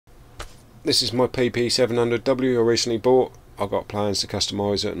this is my PP700W I recently bought. I've got plans to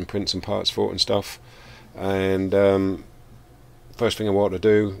customise it and print some parts for it and stuff. And first thing I wanted to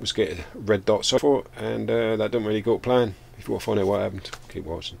do was get a red dot sight for it, and that didn't really go to plan. If you want to find out what happened, keep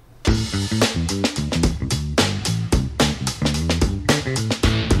watching.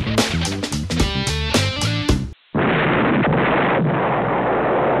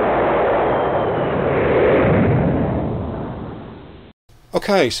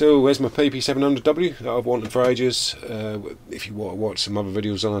 Okay, so there's my PP700W that I've wanted for ages. If you want to watch some other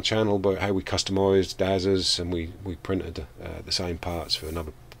videos on our channel about how we customised DASs and we printed the same parts for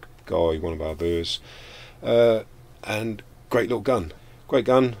another guy, one of our viewers. And great little gun. Great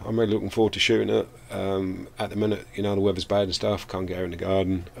gun. I'm really looking forward to shooting it. At the minute, you know, the weather's bad and stuff, can't get out in the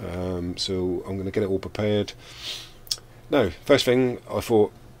garden. So I'm going to get it all prepared. Now, first thing I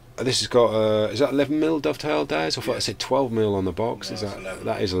thought, this has got is that 11mm dovetail DAS? I thought it said 12mm on the box. No, is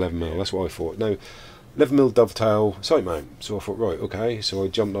that is 11mm? That's what I thought. No, 11mm dovetail sight mount. So I thought, right, okay. So I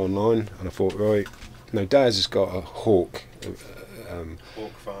jumped online and I thought, right, no, DAS has got a Hawk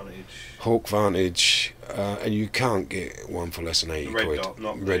Vantage, and you can't get one for less than 80 quid.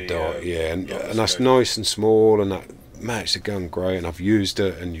 Red dot, yeah, and that's nice and small, and that matched the gun great. And I've used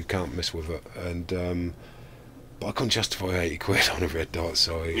it, and you can't mess with it. And but I couldn't justify 80 quid on a red dot,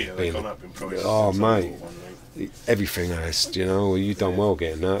 so they've gone up in price. Oh mate, everything has, you know. You done well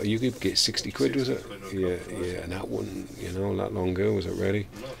getting that. You could get 60 quid, was it? Yeah, and that wasn't, you know, that long ago, was it really?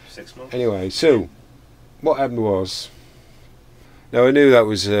 No, 6 months. Anyway, so what happened was, now I knew that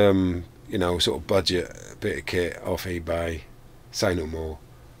was you know, sort of budget bit of kit off eBay. Say no more.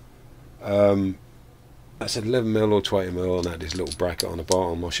 I said 11mm or 20mm, and had this little bracket on the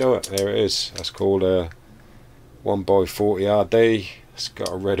bottom. I'll show it. There it is. That's called a 1x40 RD. It's got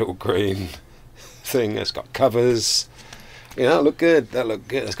a red or green thing. It's got covers. You know, look good. That look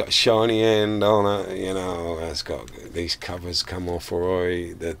good. It's got a shiny end on it. You know, it's got these covers come off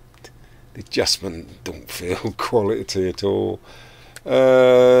alright. The adjustment don't feel quality at all.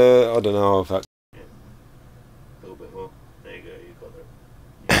 I don't know if that. Yeah. A little bit more. There you go.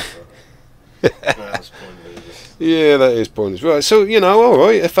 You got it. No, that's pointless. Yeah, that is pointless. Right. So you know, all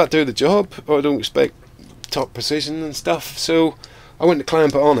right. If that do the job, I don't expect top precision and stuff, so I went to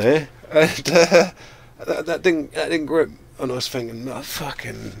clamp it on here, and that didn't grip, and I was thinking, oh,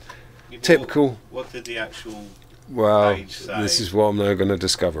 fucking typical. What did the actual page say? This is what I'm now going to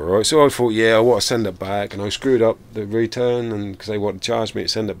discover, right? So I thought, yeah, I want to send it back, and I screwed up the return, and because they wanted to charge me to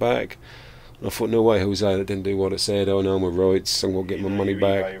send it back, and I thought, no way, Jose, that didn't do what it said. Oh no, my rights, I'm going to get my money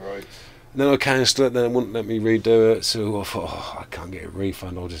back. And then I cancelled it, then it wouldn't let me redo it, so I thought, oh, I can't get a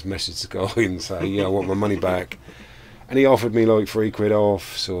refund. I'll just message the guy and say, yeah, I want my money back. And he offered me like 3 quid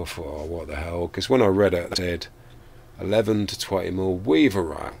off, so I thought, oh, what the hell? Because when I read it, it said 11 to 20mm weaver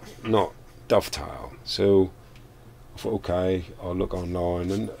rack, not dovetail. So I thought, okay, I'll look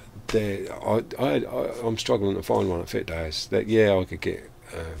online, and I'm struggling to find one that fit DAS. That, yeah, I could get,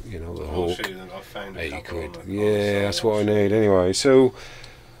 you know, the Hawk, 80 quid. Yeah, that's what I need anyway. So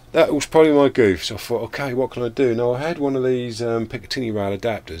that was probably my goof. So I thought, okay, what can I do? Now I had one of these Picatinny rail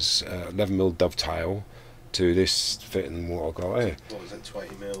adapters, 11mm dovetail, to this fitting what I got here. What was it,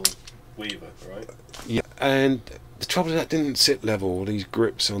 20mm weaver, right? Yeah, and the trouble is that didn't sit level. These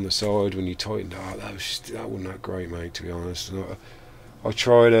grips on the side when you tightened up, that wasn't that great, mate, to be honest. And I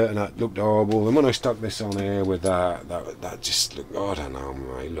tried it and that looked horrible. And when I stuck this on here with that just looked, I don't know,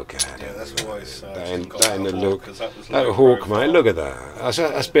 mate. Look at it. Yeah, that's why it's that ain't the look. That Hawk, mate. Look at that. That's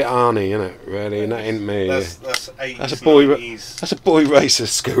a bit Arnie, isn't it? Really, and that ain't me. That's 80s, that's a boy. 90s that's a boy racer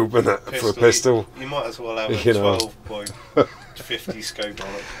scoop, isn't it? For a pistol. You might as well have a 12.50 scope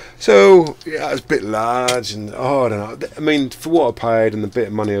on it. So yeah, it's a bit large, and oh, I don't know. I mean, for what I paid and the bit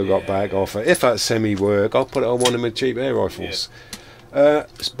of money I got back off it, if that semi work, I'll put it on one of my cheap air rifles. Yeah.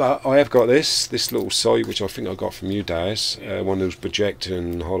 But I have got this little sight, which I think I got from you, Daz. One of those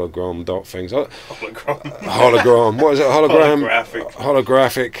projecting hologram dot things. Hologram. What is it?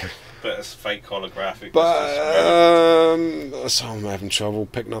 Holographic. But it's fake holographic. But so I'm having trouble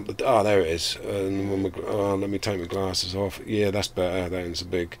picking up the. Oh, there it is. And when let me take my glasses off. Yeah, that's better. That ain't so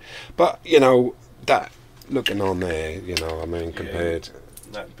big. But you know that looking on there, you know, I mean, compared.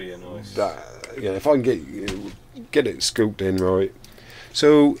 That'd be a nice. That, you know, if I can get it scooped in right.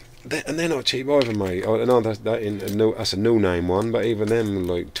 So, and they're not cheap either, mate. I know that's a no-name one, but even them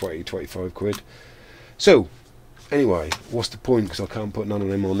like 20-25 quid. So, anyway, what's the point? Because I can't put none of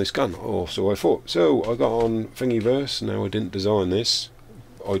them on this gun. Oh, so I thought. So I got on Thingiverse. Now I didn't design this.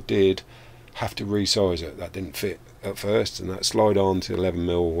 I did have to resize it. That didn't fit at first, and that slide on to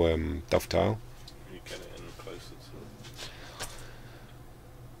 11mm dovetail. You get it in closer to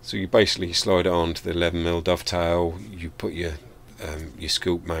So you basically slide it on to the 11mm dovetail, you put your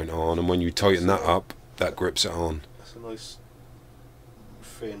scoop mount on, and when you tighten that up, that grips it on. That's a nice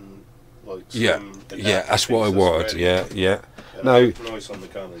thin, like Yeah, slim, yeah, that's what I wanted. Yeah, yeah. And Now, nice on the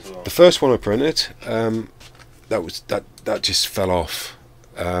gun as well. the first one I printed, that just fell off.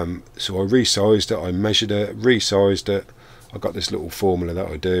 So I resized it, I measured it, resized it. I got this little formula that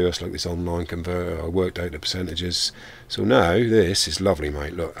I do. It's like this online converter. I worked out the percentages. So now this is lovely,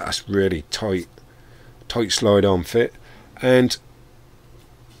 mate. Look, that's really tight slide-on fit, and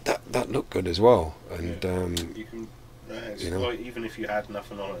that looked good as well. And you can, you know, like, even if you had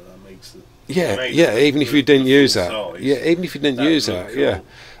nothing on it, that makes it. yeah, even if you didn't use that, even if you didn't use that, cool. yeah.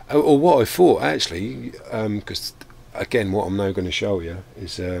 Or what I thought actually, because again, what I'm now going to show you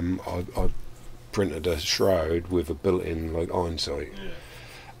is I printed a shroud with a built-in like iron sight,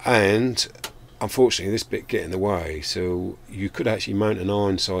 and unfortunately this bit get in the way, so you could actually mount an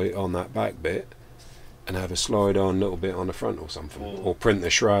iron sight on that back bit and have a slide-on little bit on the front or something, or print the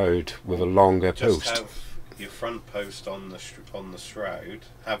shroud with a longer just post. Have your front post on the shroud,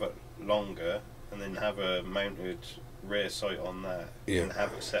 have it longer, and then have a mounted rear sight on that, and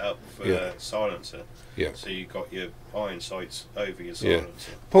have it set up for silencer. So you got your iron sights over your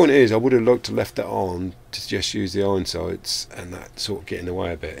silencer. Point is, I would have liked to left that on to just use the iron sights, and that sort of get in the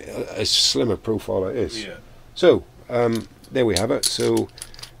way a bit. A slimmer profile it is. So there we have it. So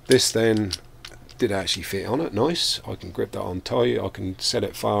this then did actually fit on it. Nice. I can grip that on tight. I can set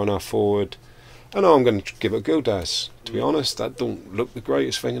it far enough forward. And I'm going to give it a go, Daz. To be honest, that don't look the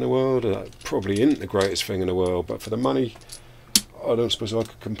greatest thing in the world. That probably isn't the greatest thing in the world. But for the money, I don't suppose I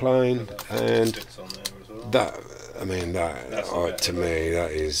could complain. And that, I mean, that to me,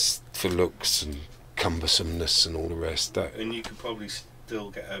 that is for looks and cumbersomeness and all the rest. That, and you could probably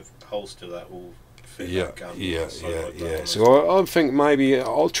still get a holster that will fit that gun. Yeah. So I think maybe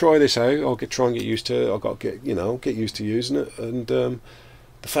I'll try this out. I'll try and get used to it. I've got to get used to using it. And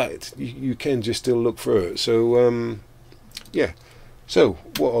the fact you can just still look through it. So yeah. So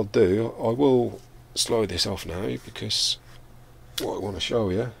what I'll do, I will slide this off now, because what I want to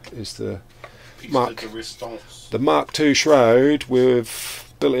show you is the Mark II shroud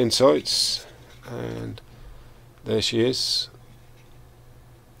with built-in sights, and there she is.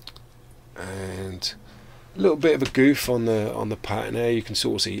 And a little bit of a goof on the pattern there. You can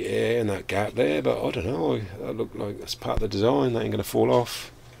sort of see air in that gap there, but I don't know, that looked like that's part of the design. That ain't going to fall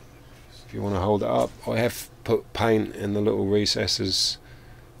off. If you want to hold it up, I have put paint in the little recesses,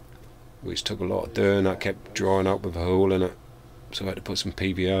 which took a lot of doing. That kept drying up with a hole in it, so I had to put some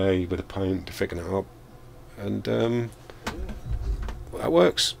PVA with the paint to thicken it up, and that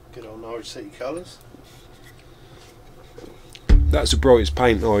works. Good old Norwich City colours. That's the brightest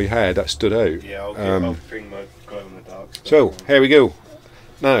paint I had that stood out. Yeah, I'll bring my glow in the dark stuff. So here we go.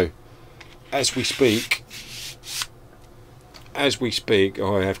 Now, as we speak, I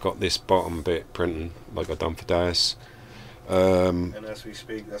have got this bottom bit printing like I've done for Daz. And as we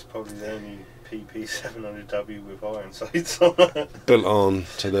speak, that's probably the only PP700W with iron sights on it. Built on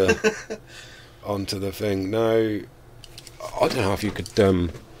to the onto the thing. Now, I don't know if you could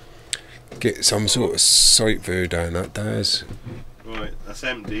get some sort of sight view down that, Daz. Right, that's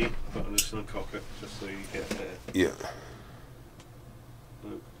empty, but I'm just going to cock it just so you get there. Yeah.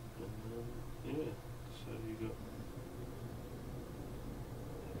 Look, yeah, so you got.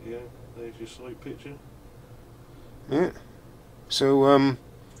 Yeah, there's your sight picture. Yeah. So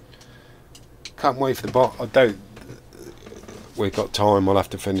can't wait for the bot. I doubt we've got time. I'll have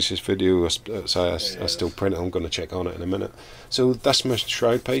to finish this video. So I still print it. I'm going to check on it in a minute. So that's my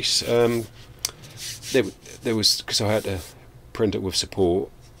shroud piece. There was, because I had to print it with support,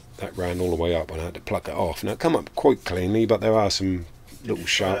 that ran all the way up, and I had to pluck it off. Now it come up quite cleanly, but there are some little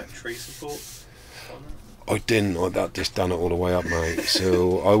sharp. Tree support on it? I didn't. That just done it all the way up, mate.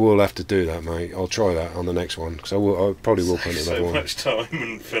 So I will have to do that, mate. I'll try that on the next one, because I probably will print another one. So much time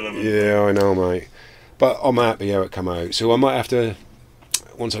and filament. Yeah, I know, mate. But I'm happy how it come out. So I might have to,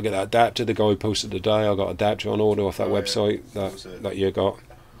 once I get that adapter, the guy posted today, I got an adapter on order off that website that you got.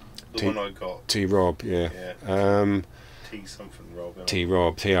 The one I got. T-Rob, yeah. T something Rob.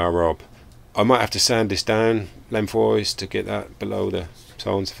 T-Rob, TR Rob. I might have to sand this down lengthwise to get that below the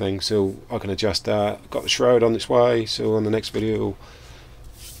silencer thing, so I can adjust that. Got the shroud on its way, so on the next video,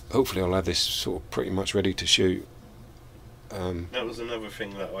 hopefully I'll have this sort of pretty much ready to shoot. That was another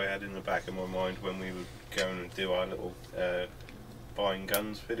thing that I had in the back of my mind when we were going to do our little buying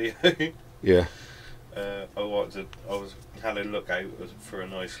guns video. Yeah. I had a look out for a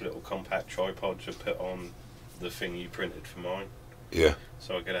nice little compact tripod to put on the thing you printed for mine. Yeah.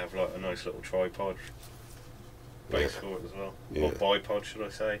 So I could have like a nice little tripod. base for it as well. Or bipod, should I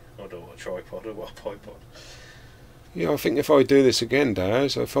say? I don't want a tripod or what, a bipod. Yeah, I think if I do this again,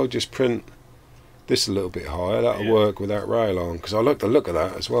 Daz, if I just print this a little bit higher, that'll work with that rail on, because I like the look of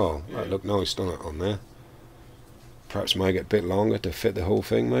that as well. That look nice, doesn't it, on there? Perhaps make it a bit longer to fit the whole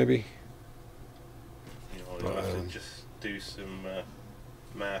thing, maybe. You'll have to just do some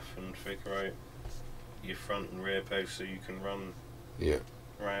math and figure out your front and rear posts so you can run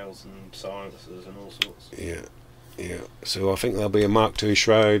rails and silencers and all sorts. Yeah. So I think there'll be a Mark II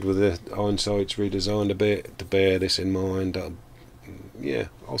shroud with the iron sights redesigned a bit to bear this in mind.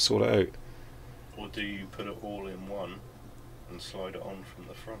 I'll sort it out. Or do you put it all in one and slide it on from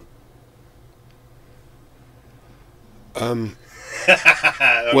the front?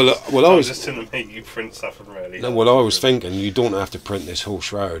 Well, I was just going to make you print something really. No, well, I was thinking you don't have to print this whole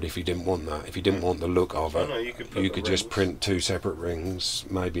shroud if you didn't want that. If you didn't want the look of it, you could just print 2 separate rings,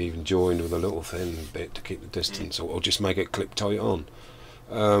 maybe even joined with a little thin bit to keep the distance, or just make it clip tight on,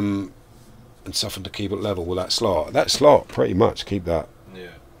 and something to keep it level with that slot. That slot, pretty much, keep that. Yeah.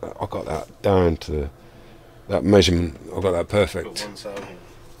 I got that down to that measurement. I got that perfect. Got 1,000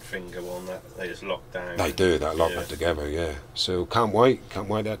 finger on that. They just lock down. They do. They lock that together. Yeah. So can't wait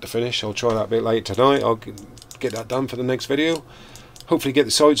that to finish. I'll try that a bit later tonight. I'll get that done for the next video. Hopefully get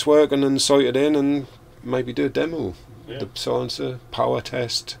the sights working and sighted in, and maybe do a demo. The silencer power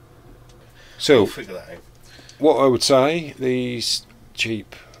test. So we'll figure that out. What I would say, these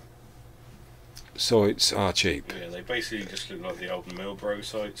cheap sights are cheap. Yeah, they basically just look like the old Milbro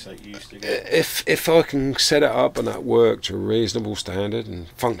sights that you used to get. If I can set it up and that work to a reasonable standard and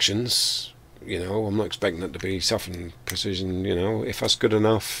functions, I'm not expecting it to be something precision. If that's good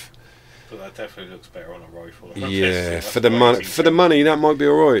enough. But that definitely looks better on a rifle. Yeah, for the money, that might be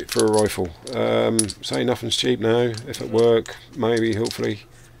alright for a rifle. Say nothing's cheap now. If it work, maybe, hopefully.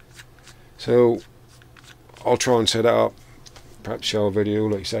 So I'll try and set it up. Perhaps show a video,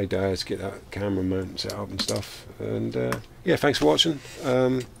 like you say, Daz, get that camera mount set up and stuff. And thanks for watching.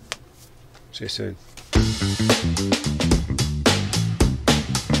 See you soon.